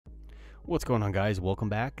What's going on, guys? Welcome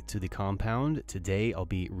back to the compound. Today I'll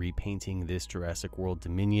be repainting this Jurassic World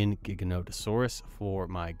Dominion Giganotosaurus for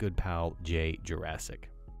my good pal Jurassic.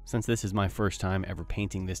 Since this is my first time ever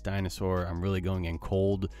painting this dinosaur, I'm really going in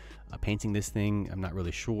cold. Painting this thing, I'm not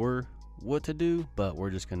really sure what to do, but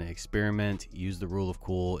we're just going to experiment, use the rule of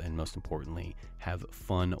cool, and most importantly, have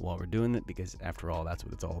fun while we're doing it, because after all, that's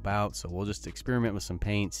what it's all about. So we'll just experiment with some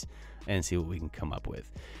paints and see what we can come up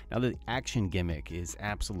with. Now, the action gimmick is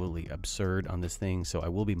absolutely absurd on this thing, so I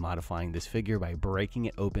will be modifying this figure by breaking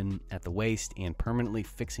it open at the waist and permanently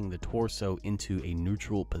fixing the torso into a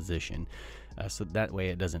neutral position, so that way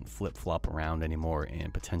it doesn't flip-flop around anymore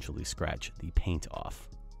and potentially scratch the paint off.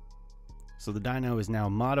 So the dino is now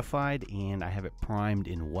modified and I have it primed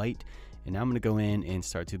in white, and now I'm going to go in and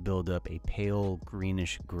start to build up a pale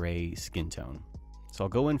greenish gray skin tone. So I'll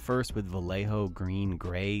go in first with Vallejo green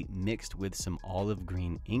gray mixed with some olive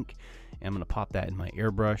green ink, and I'm going to pop that in my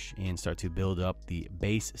airbrush and start to build up the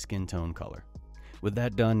base skin tone color. With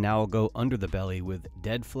that done, now I'll go under the belly with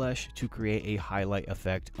dead flesh to create a highlight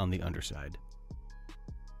effect on the underside.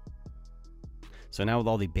 So now with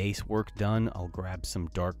all the base work done, I'll grab some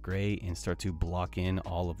dark gray and start to block in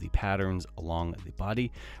all of the patterns along the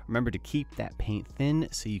body. Remember to keep that paint thin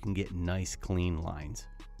so you can get nice clean lines.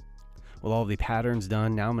 With all the patterns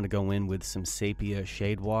done, now I'm going to go in with some sepia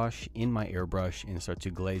shade wash in my airbrush and start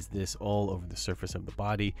to glaze this all over the surface of the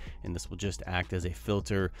body, and this will just act as a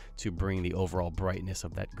filter to bring the overall brightness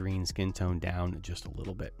of that green skin tone down just a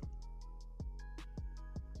little bit.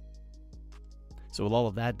 So with all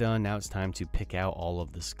of that done, now it's time to pick out all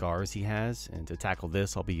of the scars he has, and to tackle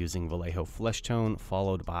this I'll be using Vallejo Flesh Tone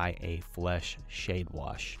followed by a Flesh Shade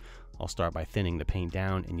Wash. I'll start by thinning the paint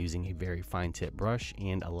down and using a very fine tip brush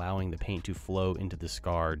and allowing the paint to flow into the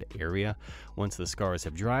scarred area. Once the scars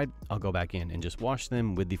have dried, I'll go back in and just wash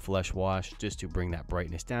them with the Flesh Wash just to bring that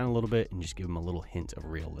brightness down a little bit and just give them a little hint of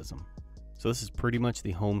realism. So this is pretty much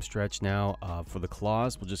the home stretch now. For the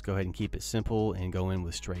claws, we'll just go ahead and keep it simple and go in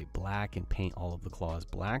with straight black and paint all of the claws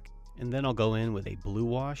black. And then I'll go in with a blue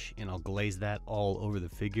wash and I'll glaze that all over the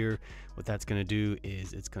figure. What that's going to do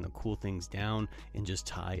is it's going to cool things down and just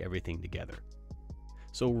tie everything together.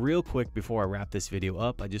 So real quick before I wrap this video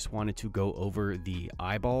up, I just wanted to go over the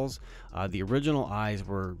eyeballs. The original eyes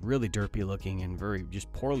were really derpy looking and very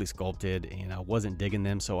just poorly sculpted, and I wasn't digging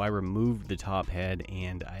them, so I removed the top head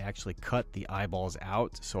and I actually cut the eyeballs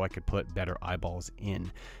out so I could put better eyeballs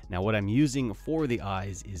in. Now what I'm using for the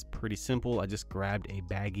eyes is pretty simple. I just grabbed a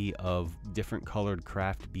baggie of different colored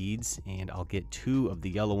craft beads, and I'll get 2 of the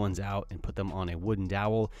yellow ones out and put them on a wooden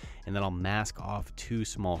dowel, and then I'll mask off 2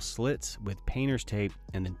 small slits with painter's tape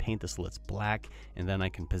and then paint the slits black, and then I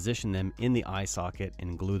can position them in the eye socket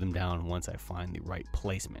and glue them down once I find the right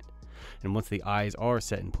placement. And once the eyes are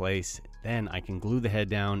set in place, then I can glue the head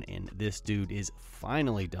down, and this dude is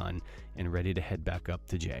finally done and ready to head back up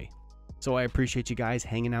to Jay. So I appreciate you guys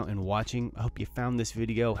hanging out and watching. I hope you found this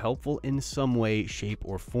video helpful in some way, shape,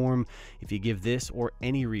 or form. If you give this or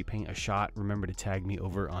any repaint a shot, remember to tag me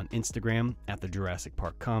over on Instagram at the Jurassic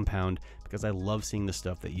Park Compound, because I love seeing the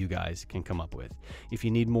stuff that you guys can come up with. If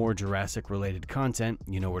you need more Jurassic related content,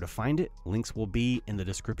 you know where to find it. Links will be in the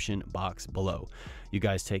description box below. You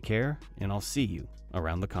guys take care, and I'll see you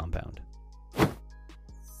around the compound.